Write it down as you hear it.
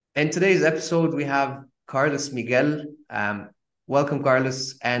In today's episode, we have Carlos Miguel. Welcome,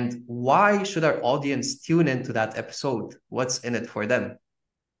 Carlos. And why should our audience tune into that episode? What's in it for them?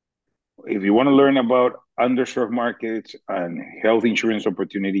 If you want to learn about underserved markets and health insurance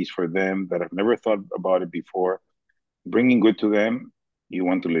opportunities for them that have never thought about it before, bringing good to them, you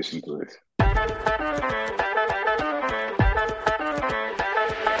want to listen to this.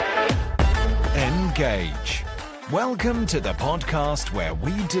 Engage. Welcome to the podcast where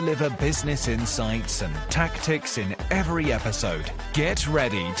we deliver business insights and tactics in every episode. Get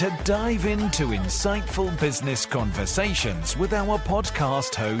ready to dive into insightful business conversations with our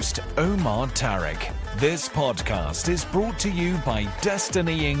podcast host, Omar Tariq. This podcast is brought to you by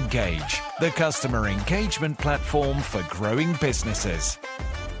Destiny Engage, the customer engagement platform for growing businesses.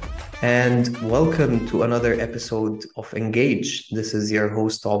 And welcome to another episode of Engage. This is your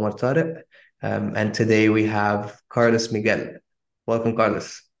host, Omar Tariq. And today we have Carlos Miguel. Welcome,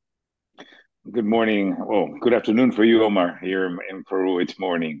 Carlos. Good morning. Oh, good afternoon for you, Omar. Here in Peru, it's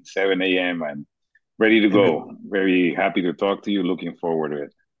morning, 7 a.m. and ready to go. Good, Very happy to talk to you. Looking forward to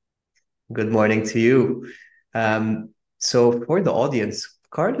it. good morning to you. So for the audience,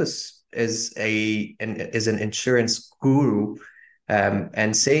 Carlos is an insurance guru.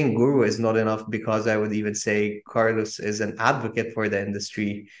 And saying guru is not enough because I would even say Carlos is an advocate for the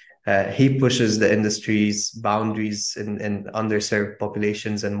industry. He pushes the industry's boundaries in underserved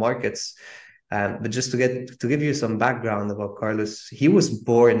populations and markets. But just to give you some background about Carlos, he was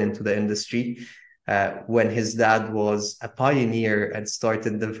born into the industry when his dad was a pioneer and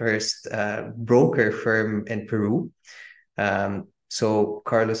started the first broker firm in Peru. So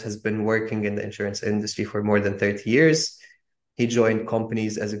Carlos has been working in the insurance industry for more than 30 years. He joined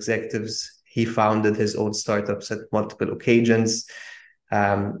companies as executives. He founded his own startups at multiple occasions.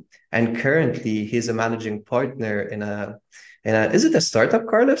 And currently he's a managing partner is it a startup,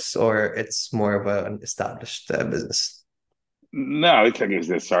 Carlos, or it's more of an established business? No, it's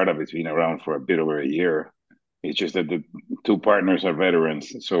the startup. It's been around for a bit over a year. It's just that the two partners are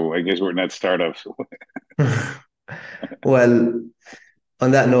veterans. So I guess we're not startups. Well,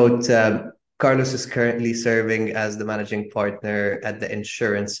 on that note, Carlos is currently serving as the managing partner at the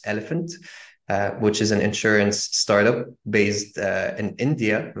Insurance Elephant, which is an insurance startup based in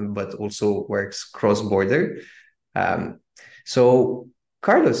India, but also works cross-border. Um, so,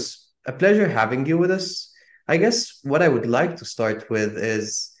 Carlos, a pleasure having you with us. I guess what I would like to start with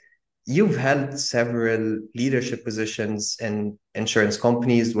is you've held several leadership positions in insurance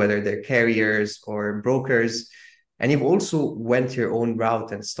companies, whether they're carriers or brokers, and you've also went your own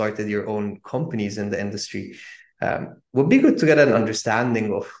route and started your own companies in the industry. Would be good to get an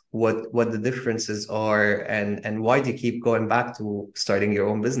understanding of what the differences are and why do you keep going back to starting your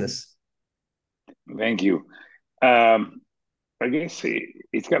own business? Thank you. Um, I guess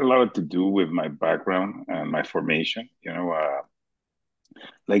it's got a lot to do with my background and my formation.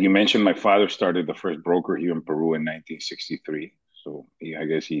 Like you mentioned, my father started the first broker here in Peru in 1963. So I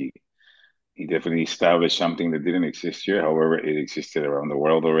guess he definitely established something that didn't exist here. However, it existed around the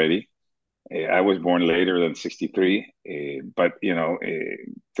world already. I was born later than 63, but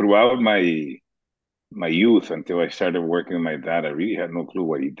throughout my youth until I started working with my dad, I really had no clue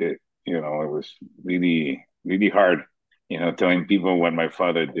what he did. It was really, really hard, telling people what my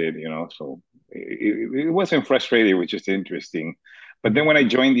father did, so it wasn't frustrating, it was just interesting. But then when I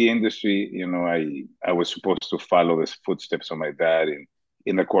joined the industry, I was supposed to follow the footsteps of my dad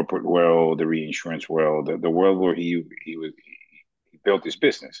in the corporate world, the reinsurance world, the world where he built his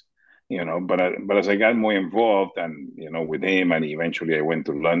business. But as I got more involved and with him, and eventually I went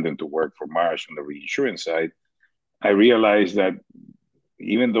to London to work for Marsh on the reinsurance side, I realized that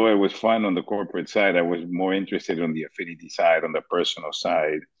even though it was fun on the corporate side, I was more interested on the affinity side, on the personal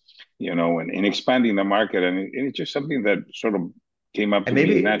side, and in expanding the market. And it's just something that sort of came up And to me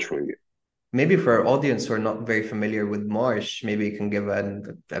maybe naturally. maybe for our audience who are not very familiar with Marsh, maybe you can give a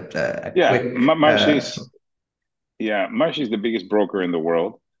Yeah, quick Marsh is the biggest broker in the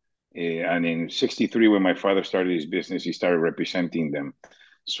world. And in 63, when my father started his business, he started representing them.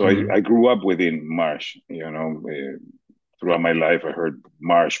 So I mm, grew up within Marsh, throughout my life. I heard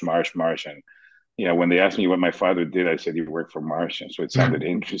Marsh, Marsh, Marsh. And yeah, when they asked me what my father did, I said he worked for Marsh. And so it sounded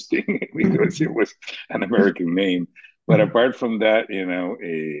interesting because it was an American name. But apart from that,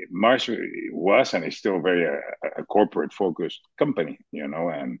 Marsh was and is still very a corporate focused company,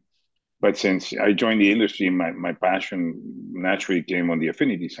 and but since I joined the industry, my passion naturally came on the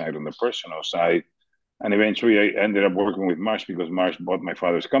affinity side, on the personal side. And eventually I ended up working with Marsh because Marsh bought my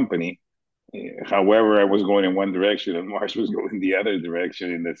father's company. However, I was going in one direction and Marsh was going the other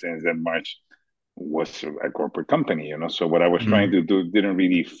direction, in the sense that Marsh was a corporate company, So what I was trying Mm. to do didn't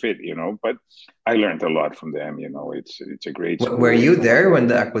really fit, but I learned a lot from them, It's a great Were school, you there when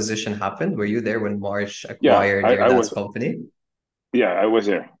the acquisition happened? Were you there when Marsh Yeah, acquired your I dad's was. company? Yeah, I was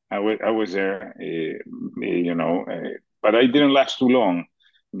there. I was there, but I didn't last too long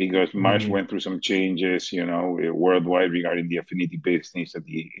because Marsh Mm. went through some changes, worldwide regarding the affinity business in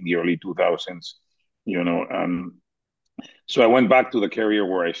the early 2000s, you know. So I went back to the carrier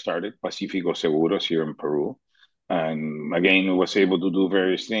where I started, Pacifico Seguros here in Peru, and again was able to do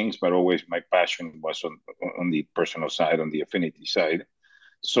various things, but always my passion was on the personal side, on the affinity side.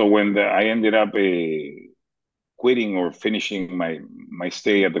 So when I ended up quitting or finishing my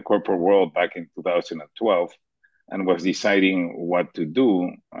stay at the corporate world back in 2012 and was deciding what to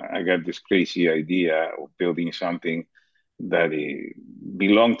do, I got this crazy idea of building something that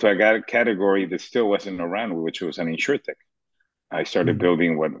belonged to a category that still wasn't around, which was an insurtech. I started Mm.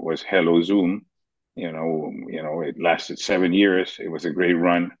 building what was Hello Zoom. It lasted 7 years. It was a great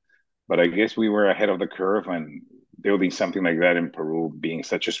run, but I guess we were ahead of the curve, and building something like that in Peru, being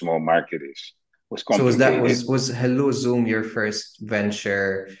such a small market, was So was that complicated. was Hello Zoom your first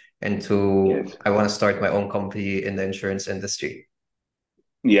venture into Yes. I want to start my own company in the insurance industry?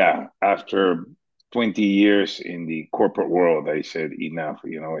 Yeah, after 20 years in the corporate world, I said enough.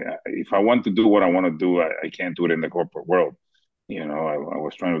 If I want to do what I want to do, I can't do it in the corporate world. I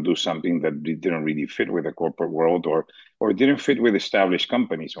was trying to do something that didn't really fit with the corporate world, or didn't fit with established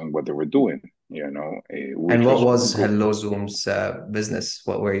companies on what they were doing. And Which what was was go. Hello Zoom's business?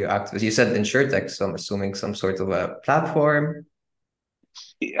 What were you active? You said insurtech, so I'm assuming some sort of a platform.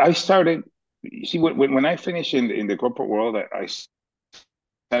 I started. You see, when I finished in the corporate world, I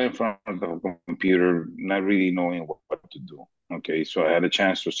sat in front of the computer, not really knowing what to do. Okay, so I had a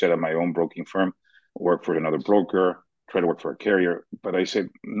chance to set up my own broking firm, work for another broker, try to work for a carrier. But I said,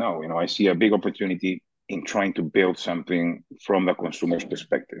 no, I see a big opportunity in trying to build something from the consumer's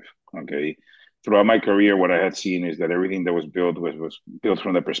perspective. Okay. Throughout my career, what I had seen is that everything that was built was built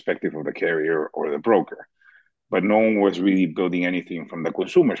from the perspective of the carrier or the broker, but no one was really building anything from the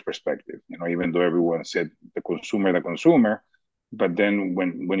consumer's perspective. Even though everyone said the consumer, but then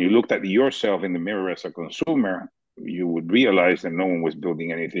when you looked at yourself in the mirror as a consumer, you would realize that no one was building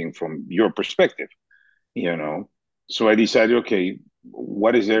anything from your perspective. you know. So I decided, okay,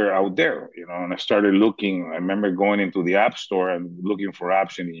 what is there out there? And I started looking. I remember going into the app store and looking for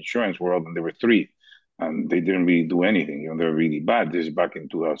apps in the insurance world, and there were three, and they didn't really do anything. They were really bad. This is back in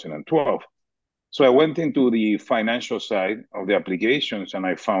 2012. So I went into the financial side of the applications, and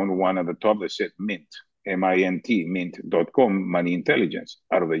I found one at the top that said Mint, M-I-N-T, mint.com, money intelligence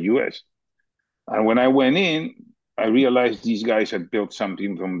out of the US. And when I went in, I realized these guys had built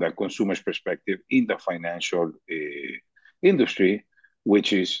something from the consumer's perspective in the financial industry,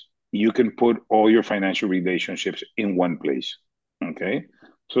 which is you can put all your financial relationships in one place. Okay.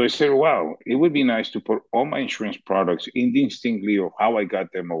 So I said, wow, it would be nice to put all my insurance products indistinctly of how I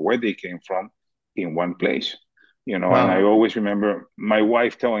got them or where they came from in one place. And I Wow. always remember my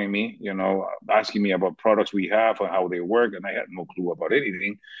wife telling me, asking me about products we have and how they work. And I had no clue about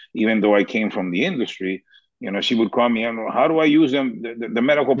anything, even though I came from the industry. She would call me, how do I use them, the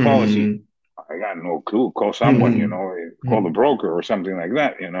medical policy? Mm-hmm. I got no clue. Call someone, call the Mm-hmm. broker or something like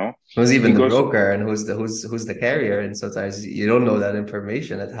that, Who's even the because broker and who's the carrier? And sometimes you don't know that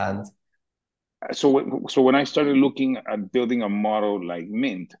information at hand. so when I started looking at building a model like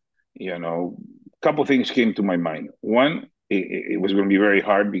Mint, a couple of things came to my mind. One, it was going to be very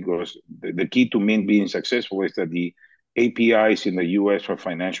hard because the key to Mint being successful is that the APIs in the US for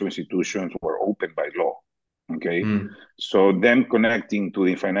financial institutions were open by law. Okay. Mm. So them connecting to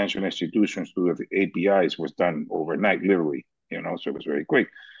the financial institutions to the APIs was done overnight, literally, so it was very quick.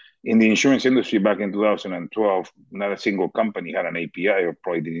 In the insurance industry back in 2012, not a single company had an API or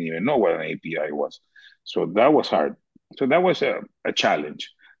probably didn't even know what an API was. So that was hard. So that was a challenge.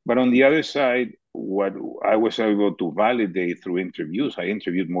 But on the other side, what I was able to validate through interviews, I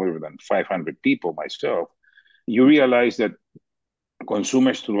interviewed more than 500 people myself. You realize that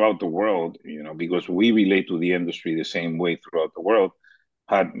consumers throughout the world, because we relate to the industry the same way throughout the world,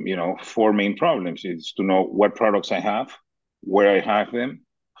 had, four main problems. It's to know what products I have, where I have them,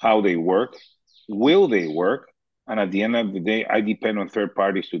 how they work, will they work, and at the end of the day, I depend on third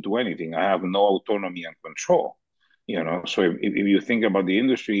parties to do anything. I have no autonomy and control. So if you think about the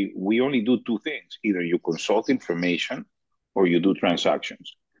industry, we only do two things: either you consult information or you do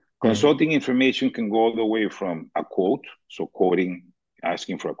transactions. Mm. Consulting information can go all the way from a quote, so quoting,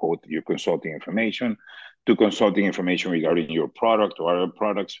 asking for a quote, you're consulting information, to consulting information regarding your product or other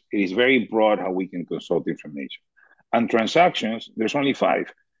products. It is very broad how we can consult information. And transactions, there's only five.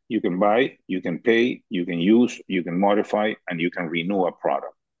 You can buy, you can pay, you can use, you can modify, and you can renew a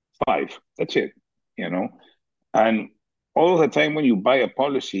product. 5. That's it. And all the time when you buy a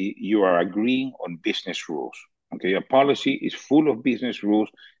policy, you are agreeing on business rules. Okay, a policy is full of business rules.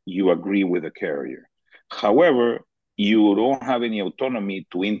 You agree with the carrier. However, you don't have any autonomy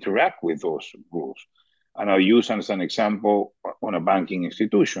to interact with those rules. And I'll use as an example on a banking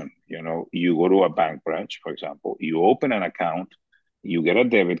institution. You go to a bank branch, for example, you open an account, you get a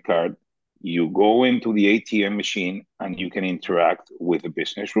debit card, you go into the ATM machine, and you can interact with the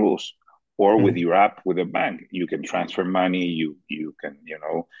business rules. Or with your app with a bank, you can transfer money, you can,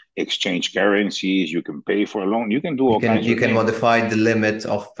 exchange currencies, you can pay for a loan, you can do all kinds of things. You can modify the limit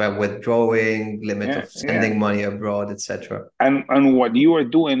of withdrawing, limit of sending money abroad, etc. And what you are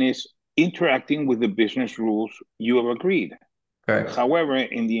doing is interacting with the business rules you have agreed. Correct. However,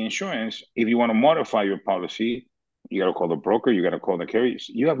 in the insurance, if you want to modify your policy, you got to call the broker, you got to call the carriers.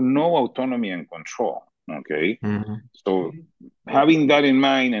 You have no autonomy and control. Okay. So having that in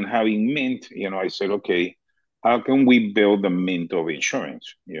mind and having Mint, I said, okay, how can we build the Mint of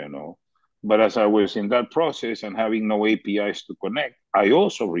insurance, But as I was in that process and having no APIs to connect, I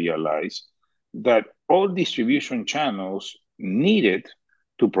also realized that all distribution channels needed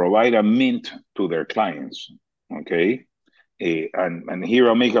to provide a Mint to their clients. Okay. And here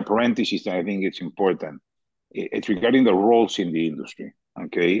I'll make a parenthesis that I think it's important. It's regarding the roles in the industry.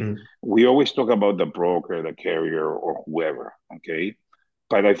 Okay. We always talk about the broker, the carrier, or whoever. Okay.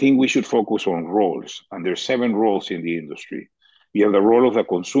 But I think we should focus on roles. And there's 7 roles in the industry. You have the role of the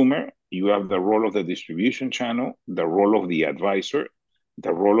consumer, you have the role of the distribution channel, the role of the advisor,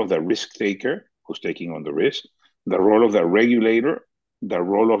 the role of the risk taker, who's taking on the risk, the role of the regulator, the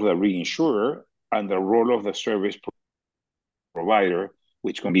role of the reinsurer, and the role of the service provider,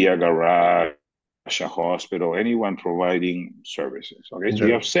 which can be a garage, a hospital, anyone providing services. Okay, so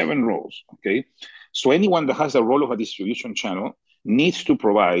you have 7 roles. Okay, so anyone that has the role of a distribution channel needs to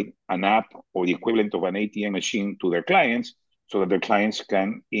provide an app or the equivalent of an ATM machine to their clients so that their clients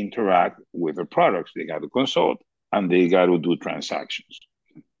can interact with the products. They got to consult and they got to do transactions.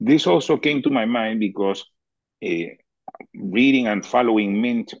 This also came to my mind because reading and following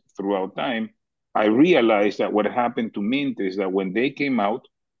Mint throughout time, I realized that what happened to Mint is that when they came out,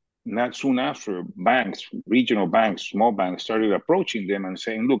 not soon after, banks, regional banks, small banks started approaching them and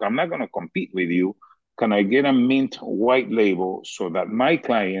saying, look, I'm not going to compete with you. Can I get a Mint white label so that my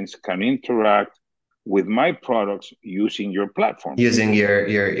clients can interact with my products using your platform? Using your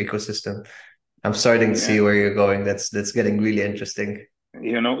ecosystem. I'm starting to see where you're going. That's getting really interesting.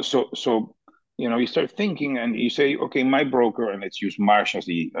 So you start thinking and you say, okay, my broker, and let's use Marsh as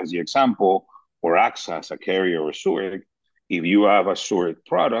the example, or AXA as a carrier, or Zurich. If you have a Zurich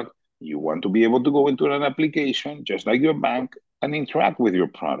product, you want to be able to go into an application, just like your bank, and interact with your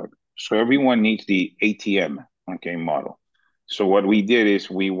product. So everyone needs the ATM, model. So what we did is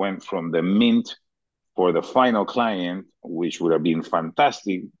we went from the Mint for the final client, which would have been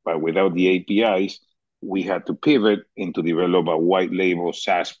fantastic, but without the APIs, we had to pivot into develop a white label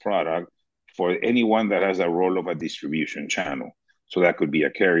SaaS product for anyone that has a role of a distribution channel. So that could be a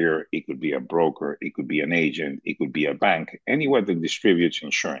carrier, it could be a broker, it could be an agent, it could be a bank, anyone that distributes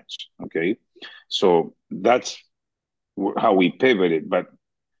insurance. Okay, so that's how we pivoted. But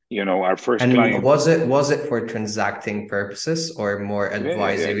our first client, was it for transacting purposes or more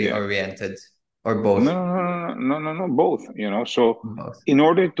advisory oriented, or both? No, both. So both. In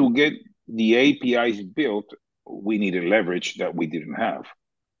order to get the APIs built, we needed leverage that we didn't have.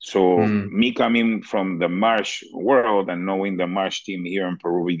 So me coming from the Marsh world and knowing the Marsh team here in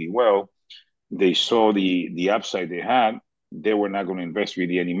Peru really well, they saw the upside they had. They were not going to invest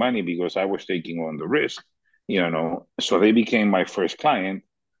really any money because I was taking on the risk, So they became my first client,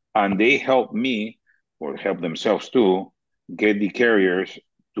 and they helped me, or helped themselves too, get the carriers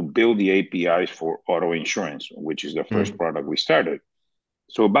to build the APIs for auto insurance, which is the first product we started.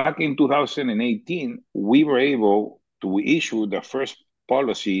 So back in 2018, we were able to issue the first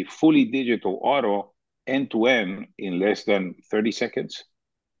policy, fully digital auto, end-to-end in less than 30 seconds.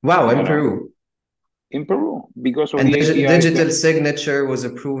 Wow, in Peru. In Peru, because of the digital signature was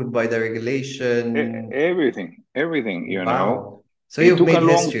approved by the regulation. Everything, Wow. So you've made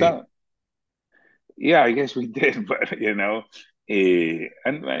history. Yeah, I guess we did, but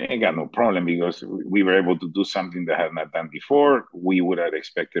and I got no problem because we were able to do something that had not done before. We would have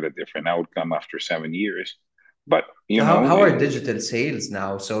expected a different outcome after 7 years. But how are digital sales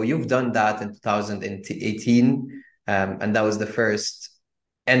now? So you've done that in 2018, and that was the first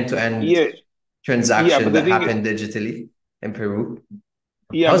end-to-end transaction that happened digitally in Peru.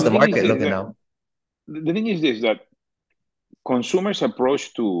 How's the market looking now? The thing is this, that consumers'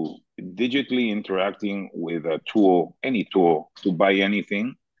 approach to digitally interacting with a tool, any tool, to buy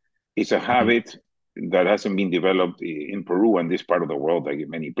anything, is a habit that hasn't been developed in Peru and this part of the world, like in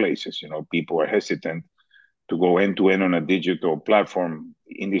many places. People are hesitant to go end to end on a digital platform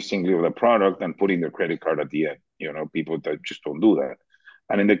indistinctly of the product and putting their credit card at the end. People that just don't do that.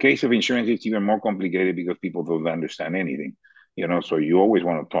 And in the case of insurance, it's even more complicated because people don't understand anything. So you always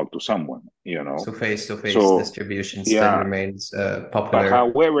want to talk to someone. So face-to-face So distribution still yeah, remains but popular.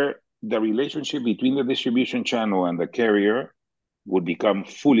 however, the relationship between the distribution channel and the carrier would become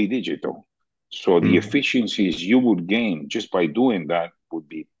fully digital. So the efficiencies you would gain just by doing that would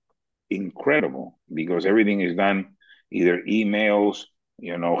be incredible because everything is done either emails,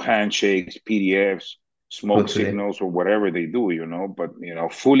 handshakes, PDFs, smoke Totally. signals, or whatever they do, but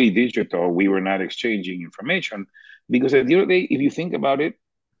fully digital, we were not exchanging information because at the end of the day, if you think about it,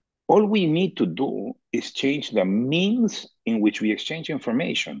 all we need to do is change the means in which we exchange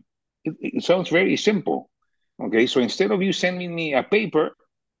information. It sounds very simple. Okay, so instead of you sending me a paper,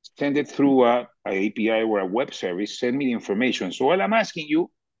 send it through a API or a web service, send me the information. So all I'm asking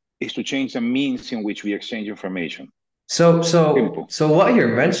you is to change the means in which we exchange information. Simple. So what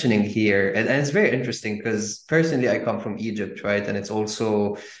you're mentioning here, and it's very interesting because personally I come from Egypt, right? And it's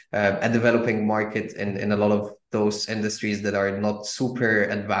also a developing market in a lot of those industries that are not super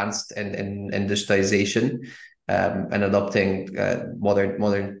advanced in digitization and adopting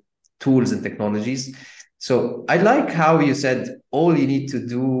modern tools and technologies. So I like how you said all you need to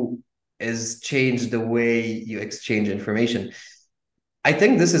do is change the way you exchange information. I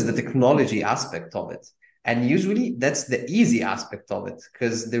think this is the technology aspect of it. And usually that's the easy aspect of it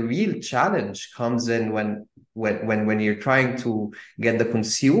because the real challenge comes in when you're trying to get the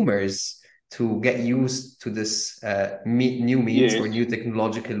consumers to get used to this new means or Yes. new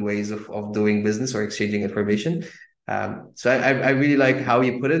technological ways of doing business or exchanging information. So I really like how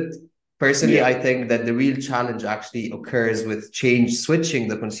you put it. Personally, Yeah. I think that the real challenge actually occurs with switching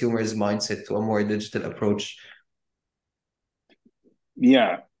the consumer's mindset to a more digital approach.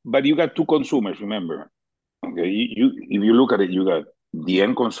 Yeah. But you got two consumers, remember. Okay. If you look at it, you got the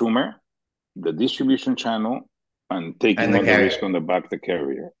end consumer, the distribution channel, and And taking the all the risk on carrier. the back the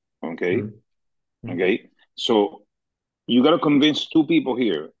carrier. Okay. Mm, mm. Okay. So you got to convince two people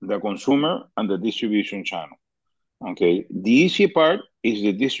here, the consumer and the distribution channel. Okay. The easy part is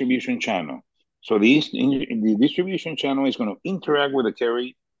the distribution channel. So the distribution channel is going to interact with the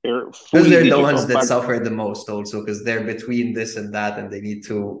carrier Because fully they're the ones digital. that But suffer the most also because they're between this and that and they need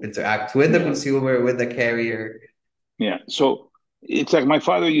to interact with the yeah, consumer, with the carrier. yeah. So it's like my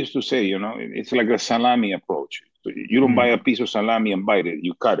father used to say, it's like a salami approach. So you don't buy a Mm. piece of salami and bite it,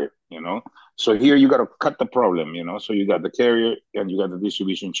 you cut it. So here you got to cut the problem. So you got the carrier and you got the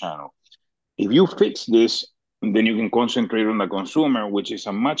distribution channel. If you fix this, then you can concentrate on the consumer, which is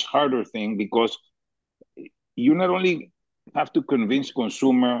a much harder thing because you not only have to convince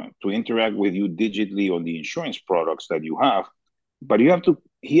consumer to interact with you digitally on the insurance products that you have, but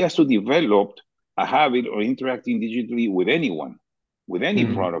he has to develop a habit of interacting digitally with anyone, with any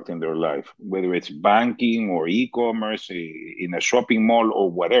Mm. product in their life, whether it's banking or e-commerce, in a shopping mall or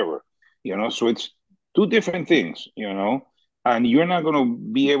whatever. So it's two different things. And you're not going to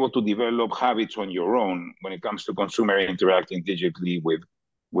be able to develop habits on your own when it comes to consumer interacting digitally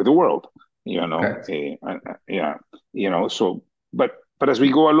with the world. Correct. Yeah, so but as we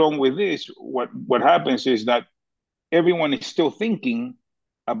go along with this, what happens is that everyone is still thinking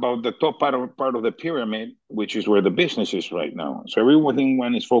about the top part of the pyramid, which is where the business is right now. So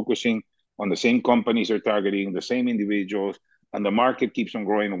everyone is focusing on the same companies they're targeting, the same individuals, and the market keeps on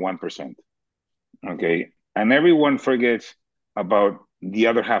growing 1%. Okay, and everyone forgets about the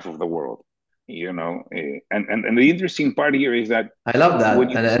other half of the world. And the interesting part here is that I love when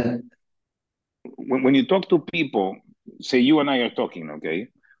that. you And when you talk to people, say you and I are talking, okay?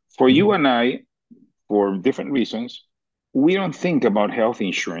 For you Mhm. and I, for different reasons, we don't think about health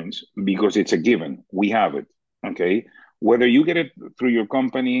insurance because it's a given. We have it, okay? Whether you get it through your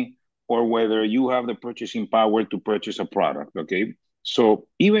company or whether you have the purchasing power to purchase a product, okay? So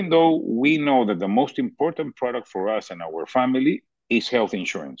even though we know that the most important product for us and our family is health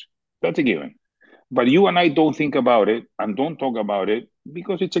insurance, that's a given. But you and I don't think about it and don't talk about it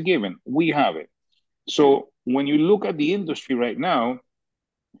because it's a given. We have it. So when you look at the industry right now,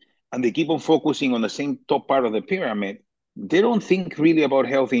 and they keep on focusing on the same top part of the pyramid, they don't think really about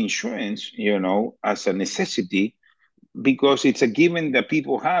health insurance, as a necessity because it's a given that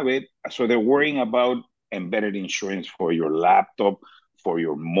people have it. So they're worrying about embedded insurance for your laptop, for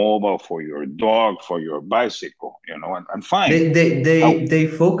your mobile, for your dog, for your bicycle, and fine. They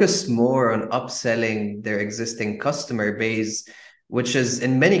focus more on upselling their existing customer base, which is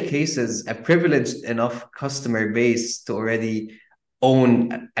in many cases a privileged enough customer base to already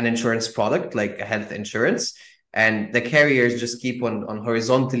own an insurance product like a health insurance. And the carriers just keep on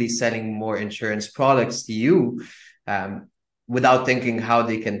horizontally selling more insurance products to you, without thinking how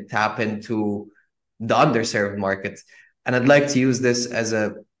they can tap into the underserved market. And I'd like to use this as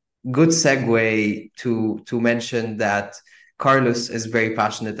a good segue to mention that Carlos is very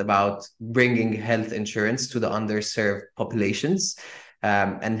passionate about bringing health insurance to the underserved populations,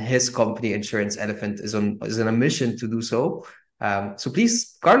 and his company, Insurance Elephant, is on a mission to do so. So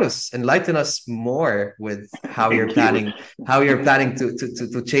please, Carlos, enlighten us more with how you're planning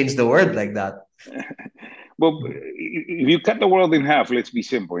to change the world like that. Well, if you cut the world in half, let's be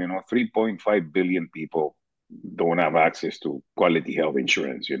simple. 3.5 billion people don't have access to quality health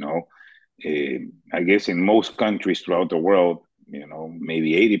insurance. I guess in most countries throughout the world,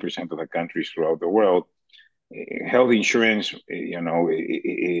 maybe 80% of the countries throughout the world, health insurance,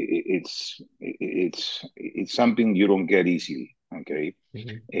 it's something you don't get easily. Okay,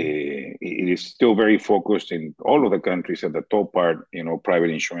 it is still very focused in all of the countries at the top part,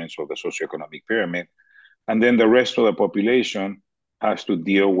 private insurance or the socioeconomic pyramid, and then the rest of the population has to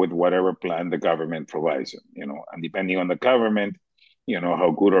deal with whatever plan the government provides them. And depending on the government,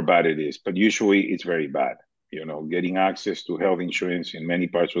 how good or bad it is, but usually it's very bad. Getting access to health insurance in many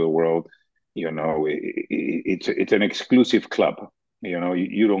parts of the world, it's an exclusive club.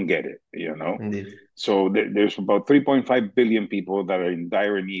 You don't get it. Indeed. So there's about 3.5 billion people that are in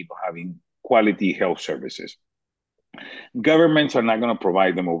dire need of having quality health services. Governments are not going to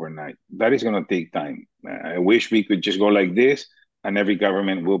provide them overnight. That is going to take time. I wish we could just go like this, and every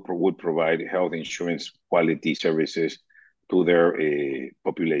government would provide health insurance quality services to their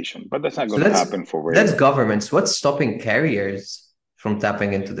population. But that's not going to happen for very long. That's governments. What's stopping carriers from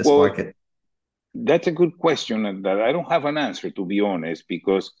tapping into this market? That's a good question that I don't have an answer, to be honest,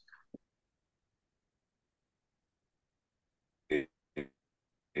 because I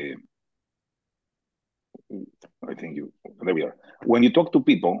think there we are. When you talk to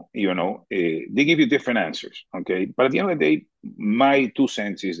people, they give you different answers, okay? But at the end of the day, my 2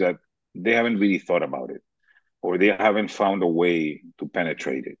 cents is that they haven't really thought about it, or they haven't found a way to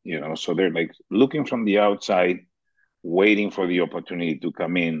penetrate it, So they're like looking from the outside, waiting for the opportunity to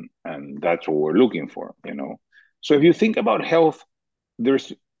come in, and that's what we're looking for, So if you think about health,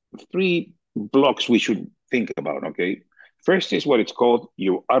 there's 3 blocks we should think about, okay? First is what it's called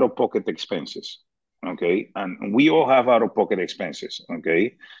your out-of-pocket expenses, okay? And we all have out-of-pocket expenses,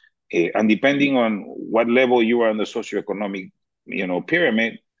 okay? And depending on what level you are on the socioeconomic,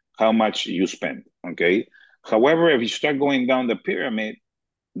 pyramid, how much you spend, okay? However, if you start going down the pyramid,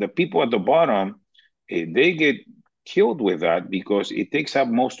 the people at the bottom, they get killed with that because it takes up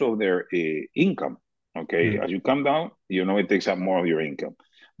most of their income, okay? As you come down, it takes up more of your income.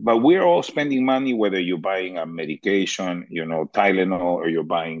 But we're all spending money, whether you're buying a medication, Tylenol, or you're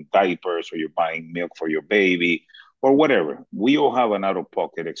buying diapers, or you're buying milk for your baby, or whatever. We all have an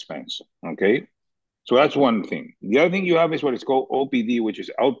out-of-pocket expense, okay? So that's one thing. The other thing you have is what is called OPD, which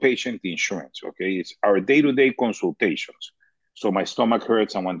is outpatient insurance, okay? It's our day-to-day consultations. So my stomach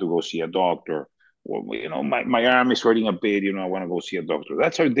hurts, I want to go see a doctor. Well, my arm is hurting a bit, I want to go see a doctor.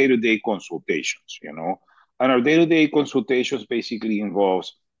 That's our day-to-day consultations, And our day-to-day consultations basically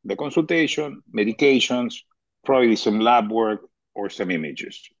involves the consultation, medications, probably some lab work or some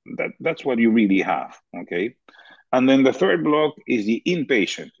images. That's what you really have, okay? And then the third block is the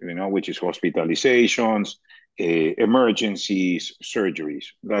inpatient, which is hospitalizations, emergencies,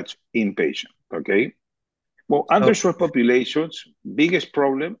 surgeries. That's inpatient, okay? Well, underserved populations, biggest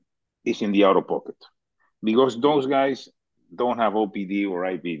problem is in the out-of-pocket, because those guys don't have OPD or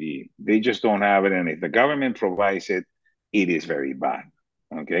IPD. They just don't have it, and if the government provides it, it is very bad,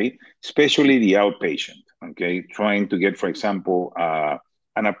 okay? Especially the outpatient, okay? Trying to get, for example,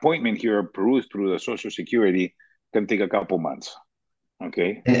 an appointment here in Peru through the Social Security can take a couple months,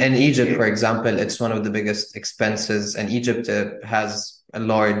 okay? In Egypt, for example, it's one of the biggest expenses, and Egypt has a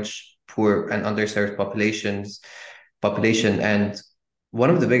large, poor, and underserved population, and one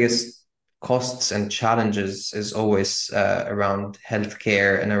of the biggest costs and challenges is always around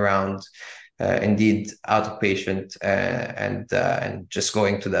healthcare and around indeed outpatient and just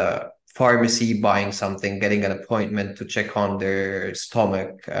going to the pharmacy, buying something, getting an appointment to check on their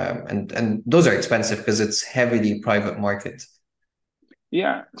stomach, and those are expensive because it's heavily private market.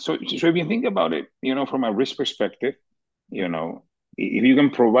 Yeah. So if you think about it, from a risk perspective, if you can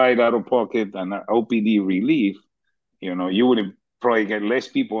provide out of pocket and OPD relief, you would probably get less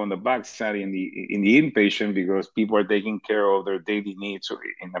people on the backside in the inpatient because people are taking care of their daily needs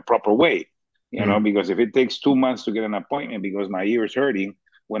in a proper way. Because if it takes 2 months to get an appointment because my ear is hurting,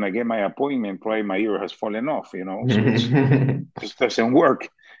 when I get my appointment, probably my ear has fallen off, so it just doesn't work,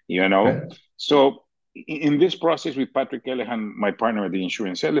 Right. So in this process with Patrick Ellehan, my partner at the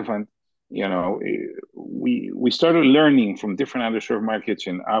Insurance Elephant, we started learning from different underserved markets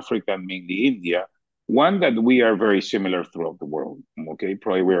in Africa and mainly India. One, that we are very similar throughout the world. Okay,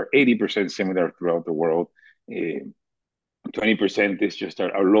 probably we're 80% similar throughout the world. 20% is just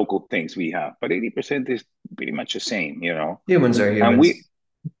our local things we have, but 80% is pretty much the same, Humans are And humans.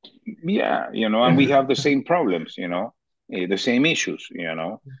 and we have the same problems, the same issues,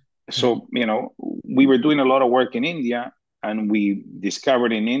 So, we were doing a lot of work in India, and we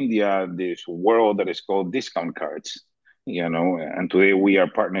discovered in India this world that is called discount cards, and today we are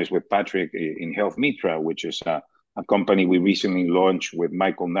partners with Patrick in Health Mitra, which is a company we recently launched with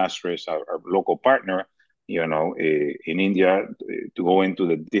Michael Nasres, our local partner, in India, to go into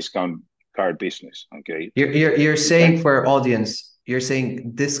the discount card business. Okay. You're saying for our audience, you're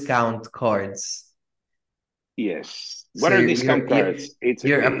saying discount cards. Yes. So What are discount cards?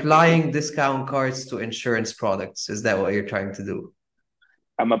 You're applying discount cards to insurance products. Is that what you're trying to do?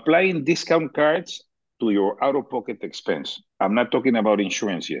 I'm applying discount cards to your out-of-pocket expense. I'm not talking about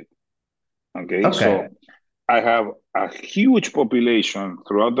insurance yet. Okay. So I have a huge population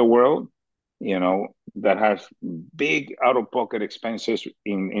throughout the world, that has big out-of-pocket expenses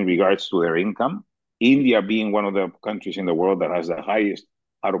in regards to their income. India being one of the countries in the world that has the highest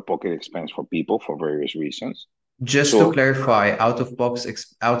out-of-pocket expense for people for various reasons. Just to clarify, out-of-box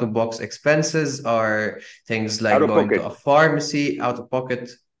expenses are things like going to a pharmacy.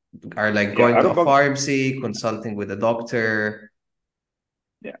 Out-of-pocket are like going to a pharmacy, consulting with a doctor,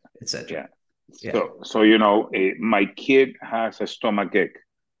 etc. So my kid has a stomachache.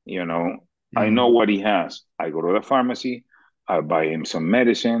 I know what he has. I go to the pharmacy, I buy him some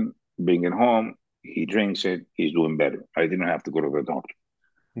medicine, bring it home, he drinks it, he's doing better. I didn't have to go to the doctor.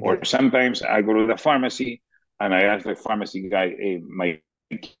 Okay. Or sometimes I go to the pharmacy and I ask the pharmacy guy, hey, my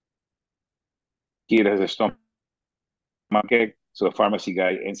kid has a stomachache. So the pharmacy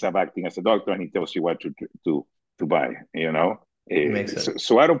guy ends up acting as a doctor, and he tells you what to buy, Makes sense.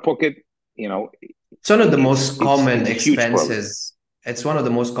 So out of pocket, it's one of the most common expenses. It's one of the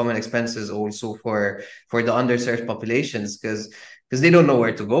most common expenses also for the underserved populations, because they don't know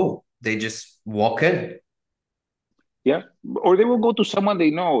where to go. They just walk in. Yeah. Or they will go to someone they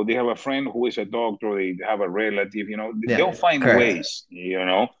know. They have a friend who is a doctor, or they have a relative, they'll find ways,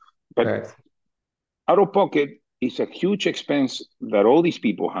 But out of pocket is a huge expense that all these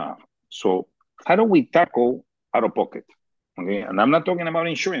people have. So how do we tackle out of pocket? Okay. And I'm not talking about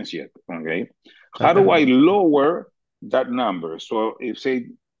insurance yet. Okay. How do I lower that number? So if, say,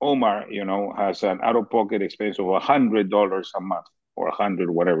 Omar, has an out-of-pocket expense of $100 a month, or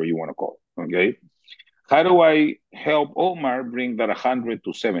 100, whatever you want to call it, okay? How do I help Omar bring that 100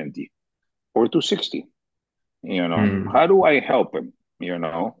 to 70 or to 60? How do I help him?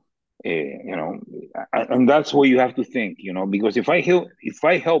 And that's what you have to think, because if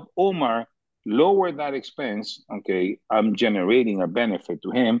I help Omar lower that expense, okay, I'm generating a benefit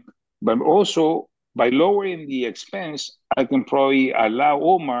to him, but also by lowering the expense, I can probably allow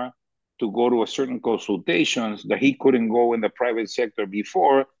Omar to go to a certain consultations that he couldn't go in the private sector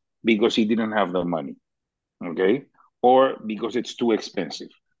before because he didn't have the money, okay? Or because it's too expensive.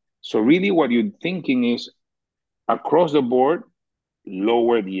 So really what you're thinking is, across the board,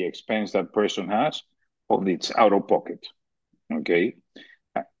 lower the expense that person has of its out-of-pocket, okay?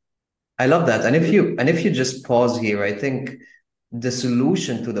 I love that. And if you just pause here, I think the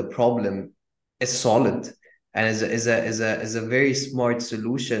solution to the problem is solid and is a very smart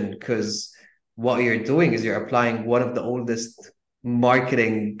solution, because what you're doing is you're applying one of the oldest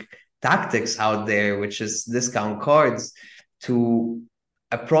marketing tactics out there, which is discount cards, to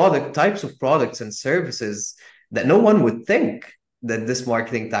types of products and services that no one would think that this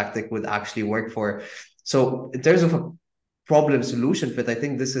marketing tactic would actually work for. So in terms of a problem solution fit, I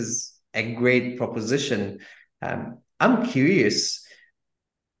think this is a great proposition. I'm curious,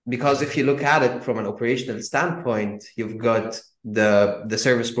 because if you look at it from an operational standpoint, you've got the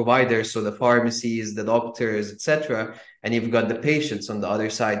service providers, so the pharmacies, the doctors, etc., and you've got the patients on the other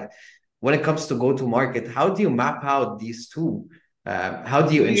side. When it comes to go-to-market, how do you map out these two? How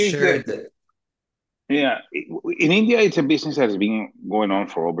do you ensure that? Yeah, in India, it's a business that has been going on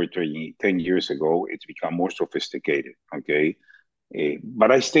for over 10 years ago. It's become more sophisticated, okay?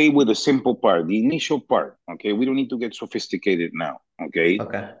 But I stay with the simple part, the initial part, okay? We don't need to get sophisticated now, okay?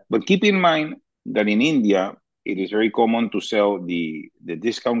 Okay. But keep in mind that in India, it is very common to sell the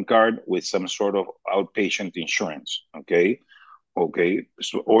discount card with some sort of outpatient insurance. Okay,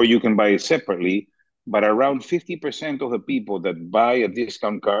 so, or you can buy it separately, but around 50% of the people that buy a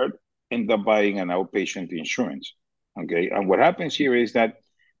discount card end up buying an outpatient insurance. Okay, and what happens here is that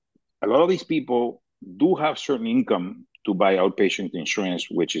a lot of these people do have certain income to buy outpatient insurance,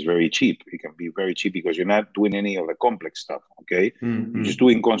 which is very cheap. It can be very cheap because you're not doing any of the complex stuff. Okay, you're just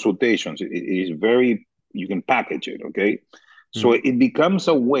doing consultations. It is very, you can package it. Okay, so it becomes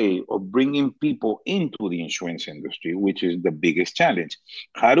a way of bringing people into the insurance industry, which is the biggest challenge.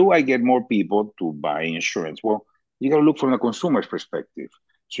 How do I get more people to buy insurance? Well, you got to look from the consumer's perspective.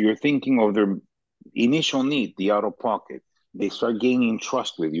 So you're thinking of their initial need, the out of pocket. They start gaining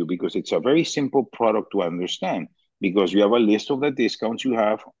trust with you because it's a very simple product to understand, because you have a list of the discounts you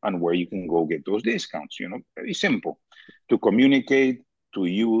have and where you can go get those discounts. Very simple to communicate, to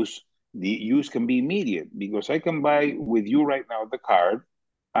use. The use can be immediate because I can buy with you right now the card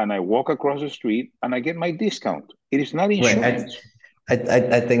and I walk across the street and I get my discount. It is not insurance. Wait,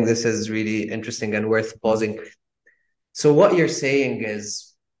 I think this is really interesting and worth pausing. So what you're saying is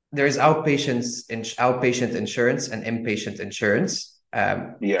there's outpatient insurance and inpatient insurance.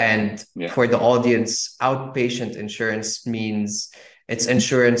 And for the audience, outpatient insurance means it's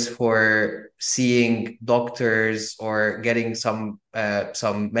insurance for seeing doctors or getting some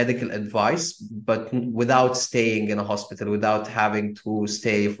medical advice, but without staying in a hospital, without having to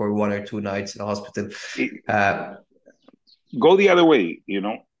stay for 1 or 2 nights in a hospital. Go the other way,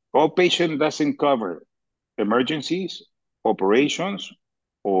 outpatient doesn't cover emergencies, operations,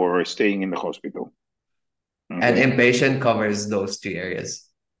 or staying in the hospital. Okay. And inpatient covers those 2 areas.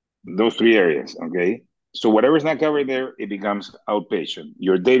 Those 3 areas, okay? So whatever is not covered there, it becomes outpatient.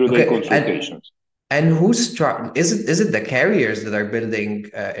 Your day-to-day consultations. And is it the carriers that are building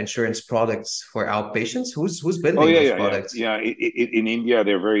insurance products for outpatients? Who's building those products? Yeah. In India,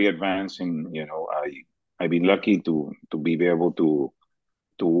 they're very advanced. I've been lucky to be able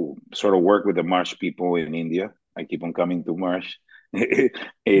to sort of work with the Marsh people in India. I keep on coming to Marsh.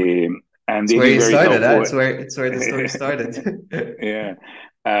 And it's where you started. It's where the story started. Yeah.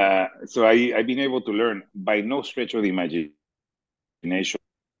 So I've been able to learn by no stretch of the imagination.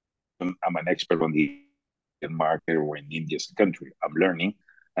 I'm an expert on the Indian market or in India's country. I'm learning,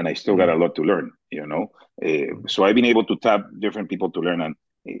 and I still got a lot to learn. So I've been able to tap different people to learn, and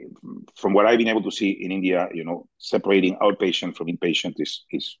from what I've been able to see in India, separating outpatient from inpatient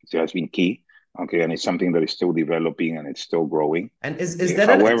has been key. Okay, and it's something that is still developing and it's still growing. And is that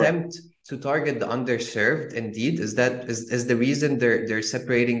an attempt to target the underserved? Indeed, is the reason they're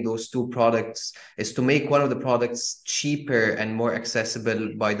separating those 2 products is to make one of the products cheaper and more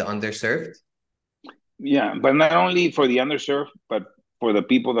accessible by the underserved? Yeah, but not only for the underserved, but for the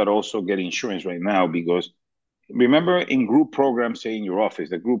people that also get insurance right now. Because remember, in group programs, say in your office,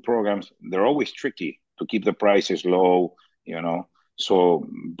 the group programs, they're always tricky to keep the prices low. So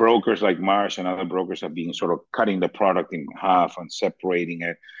brokers like Marsh and other brokers have been sort of cutting the product in half and separating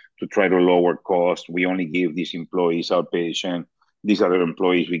it to try to lower cost. We only give these employees outpatient. These other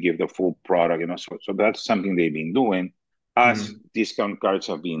employees, we give the full product. So that's something they've been doing as discount cards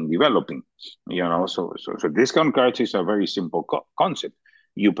have been developing. So discount cards is a very simple concept.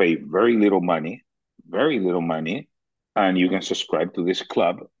 You pay very little money, and you can subscribe to this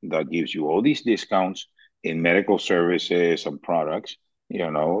club that gives you all these discounts in medical services and products,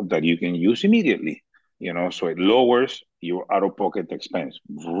 that you can use immediately, so it lowers your out-of-pocket expense.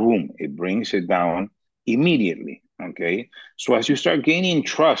 Boom, it brings it down immediately, okay? So as you start gaining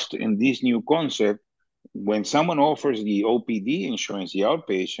trust in this new concept, when someone offers the OPD insurance, the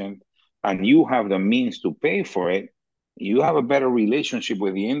outpatient, and you have the means to pay for it, you have a better relationship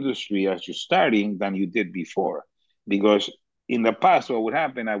with the industry as you're starting than you did before. Because in the past, what would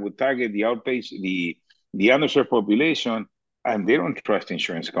happen, I would target the outpatient, the underserved population, and they don't trust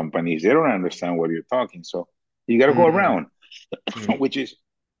insurance companies. They don't understand what you're talking. So you got to go around, which is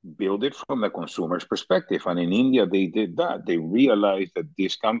build it from the consumer's perspective. And in India, they did that. They realized that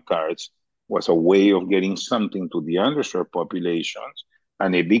discount cards was a way of getting something to the underserved populations.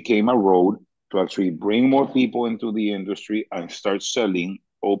 And it became a road to actually bring more people into the industry and start selling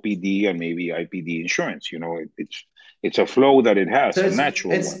OPD and maybe IPD insurance. It's a flow that it has, so a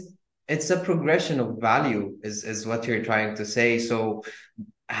natural one. It's a progression of value is what you're trying to say. So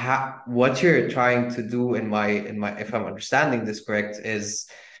what you're trying to do in my if I'm understanding this correct, is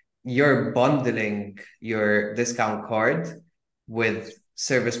you're bundling your discount card with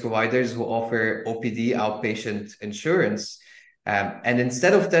service providers who offer OPD outpatient insurance. And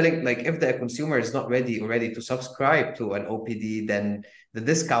instead of telling, like, if the consumer is not ready to subscribe to an OPD, then the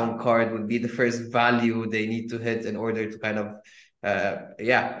discount card would be the first value they need to hit in order to kind of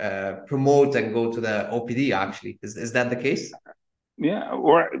promote and go to the OPD. Actually, is that the case? Yeah,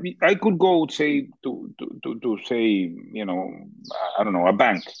 or I could go say to say, I don't know, a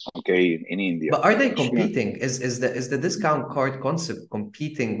bank, okay, in India. But are they competing? Is the discount card concept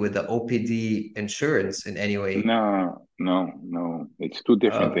competing with the OPD insurance in any way? No. It's two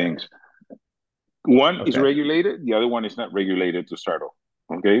different Okay. things. One is Okay. regulated, the other one is not regulated to start off.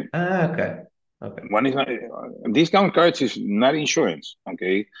 Okay. Okay. One is not discount cards is not insurance.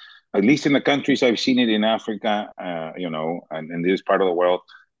 Okay. At least in the countries I've seen it in Africa, and in this part of the world,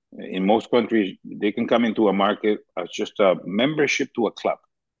 in most countries, they can come into a market as just a membership to a club.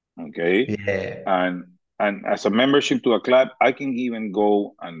 Okay. Yeah. And as a membership to a club, I can even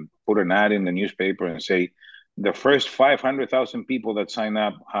go and put an ad in the newspaper and say, the first 500,000 people that sign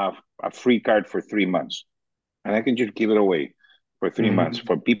up have a free card for 3 months. And I can just give it away for 3 months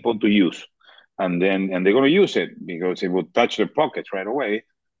for people to use. And they're going to use it because it will touch their pockets right away.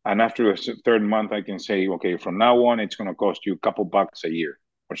 And after the third month, I can say, okay, from now on, it's going to cost you a couple bucks a year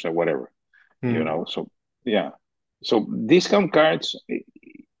or so, whatever, So, yeah. So discount cards,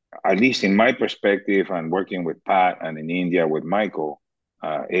 at least in my perspective, and working with Pat and in India with Michael,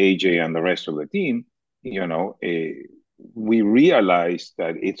 AJ, and the rest of the team, we realized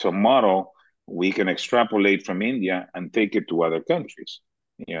that it's a model we can extrapolate from India and take it to other countries.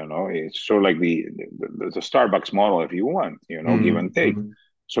 It's sort of like the Starbucks model, if you want, give and take.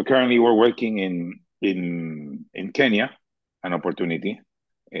 So currently we're working in Kenya, an opportunity.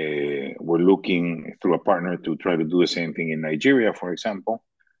 We're looking through a partner to try to do the same thing in Nigeria, for example.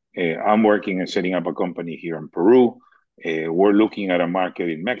 I'm working and setting up a company here in Peru. We're looking at a market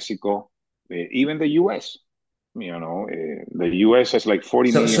in Mexico, even the US. The US has like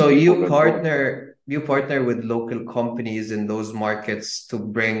 40 million So people. you partner with local companies in those markets to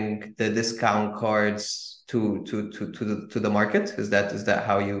bring the discount cards to the market. Is that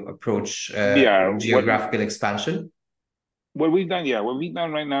how you approach geographical expansion? What we've done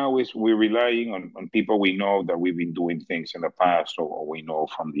right now is we're relying on people we know that we've been doing things in the past or we know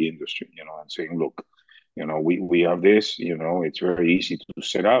from the industry, and saying, look, we have this, it's very easy to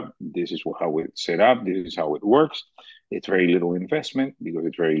set up. This is how it's set up. This is how it works. It's very little investment. Because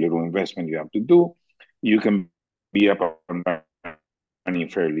it's very little investment you have to do. You can be up and running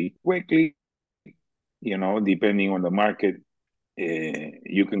fairly quickly, depending on the market.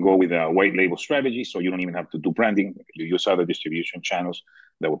 You can go with a white label strategy, so you don't even have to do branding. You use other distribution channels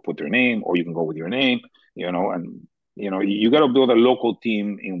that will put their name, or you can go with your name, and you got to build a local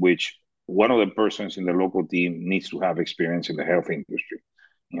team in which one of the persons in the local team needs to have experience in the health industry,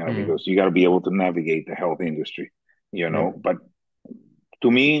 because you got to be able to navigate the health industry, But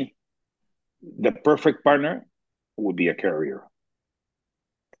to me, the perfect partner would be a carrier.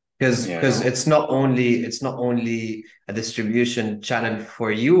 Because it's not only a distribution channel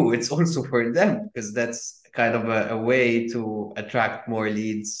for you, it's also for them, because that's kind of a way to attract more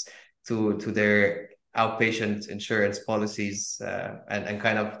leads to their outpatient insurance policies, and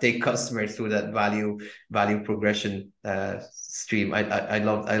kind of take customers through that value progression stream. I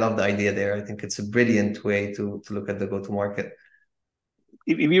love the idea there. I think it's a brilliant way to look at the go-to-market.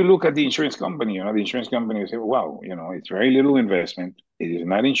 If you look at the insurance company, the insurance company will say, wow, it's very little investment. It is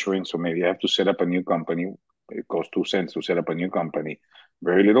not insurance, so maybe I have to set up a new company. It costs 2 cents to set up a new company,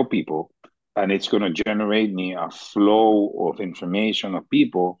 very little people, and it's going to generate me a flow of information of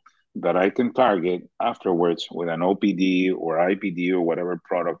people that I can target afterwards with an OPD or IPD or whatever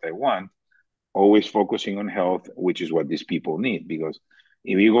product I want, always focusing on health, which is what these people need. Because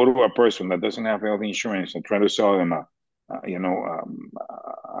if you go to a person that doesn't have health insurance and try to sell them an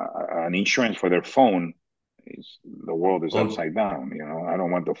insurance for their phone, the world is upside down. I don't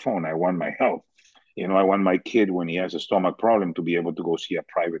want the phone. I want my health. I want my kid, when he has a stomach problem, to be able to go see a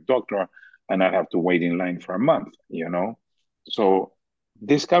private doctor and not have to wait in line for a month. So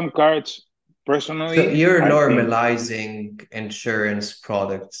discount cards, personally. So you're normalizing insurance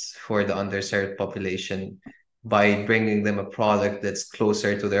products for the underserved population by bringing them a product that's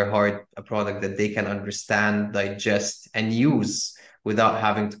closer to their heart, a product that they can understand, digest, and use without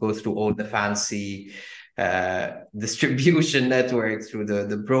having to go through all the fancy distribution network, through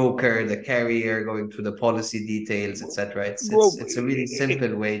the broker, the carrier, going through the policy details, etc. It's a really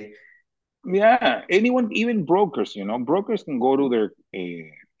simple way. Yeah, anyone, even brokers, brokers can go to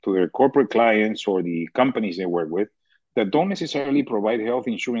their corporate clients or the companies they work with that don't necessarily provide health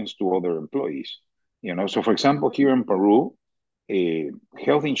insurance to other employees. So for example, here in Peru,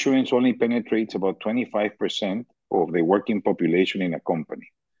 health insurance only penetrates about 25% of the working population in a company.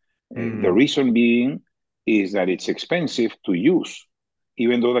 The reason being is that it's expensive to use.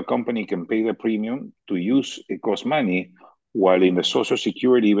 Even though the company can pay the premium to use, it costs money, while in the Social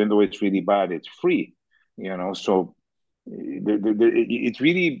Security, even though it's really bad, it's free. So it's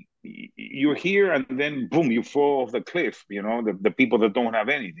really, you're here and then boom, you fall off the cliff. The people that don't have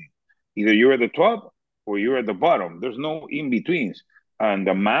anything, either you're at the top or you're at the bottom. There's no in betweens, and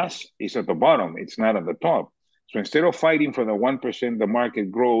the mass is at the bottom. It's not at the top. So instead of fighting for the 1%, the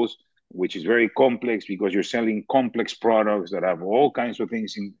market grows, which is very complex because you're selling complex products that have all kinds of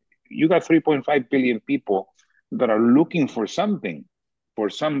things. You got 3.5 billion people that are looking for something, for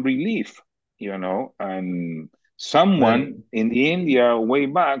some relief, and someone in the India way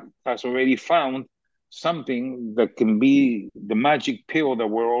back has already found something that can be the magic pill that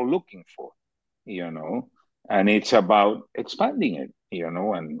we're all looking for, and it's about expanding it,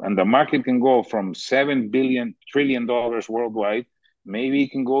 and the market can go from $7 trillion worldwide. Maybe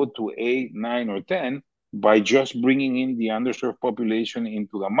it can go to 8, 9, or 10 by just bringing in the underserved population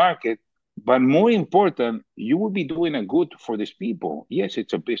into the market. But more important, you will be doing a good for these people. Yes,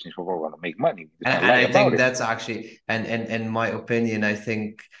 it's a business. We're going to make money. And I think that's actually, and in my opinion, I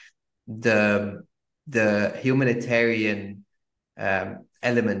think the humanitarian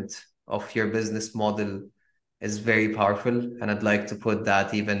element of your business model is very powerful. And I'd like to put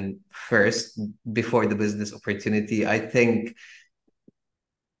that even first before the business opportunity. I think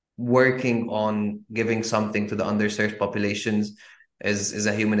working on giving something to the underserved populations is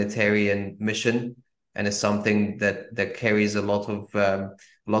a humanitarian mission, and is something that carries a lot of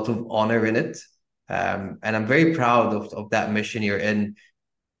honor in it. And I'm very proud of that mission you're in.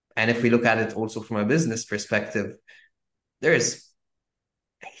 And if we look at it also from a business perspective, there is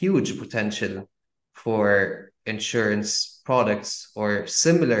huge potential for insurance products or a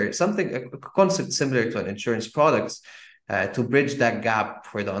concept similar to an insurance products, to bridge that gap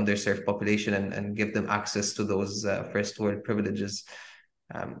for the underserved population and give them access to those first world privileges.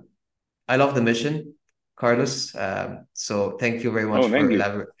 I love the mission, Carlos. So thank you very much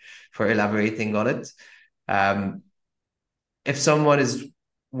for elaborating on it. If someone is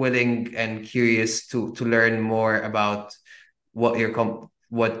willing and curious to learn more about what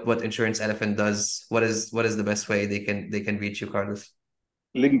what Insurance Elephant does, what is the best way they can reach you, Carlos?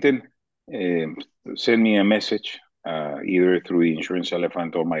 LinkedIn. Send me a message. Either through the Insurance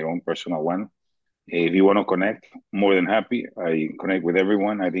Elephant or my own personal one. If you want to connect, more than happy. I connect with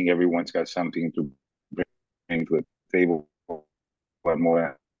everyone. I think everyone's got something to bring to the table, but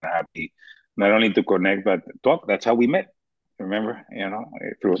more than happy not only to connect but talk. That's how we met. Remember,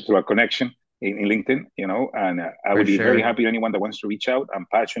 through a connection in LinkedIn. And I would be very happy anyone that wants to reach out. I'm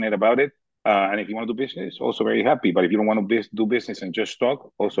passionate about it. And if you want to do business, also very happy. But if you don't want to do business and just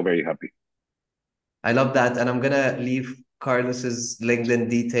talk, also very happy. I love that, and I'm gonna leave Carlos's LinkedIn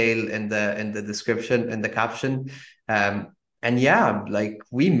detail in the description, in the caption. And yeah, like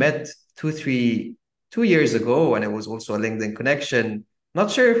we met 2 years ago, and it was also a LinkedIn connection.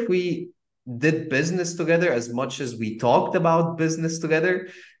 Not sure if we did business together as much as we talked about business together.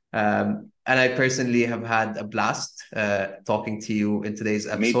 And I personally have had a blast talking to you in today's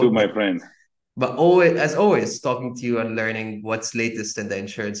episode. Me too, my friend. But as always, talking to you and learning what's latest in the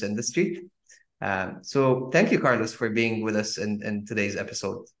insurance industry. So thank you, Carlos, for being with us in today's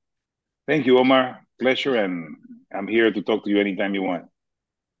episode. Thank you, Omar. Pleasure, and I'm here to talk to you anytime you want.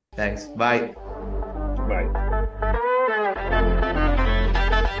 Thanks. Bye. Bye.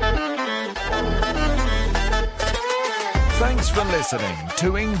 Thanks for listening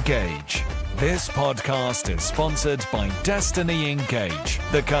to Engage. This podcast is sponsored by Destiny Engage,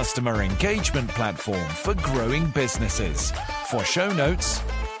 the customer engagement platform for growing businesses. For show notes,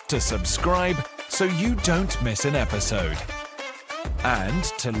 to subscribe so you don't miss an episode. And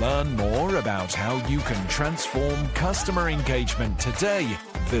to learn more about how you can transform customer engagement today,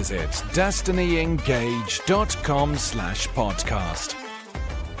 visit destinyengage.com/podcast.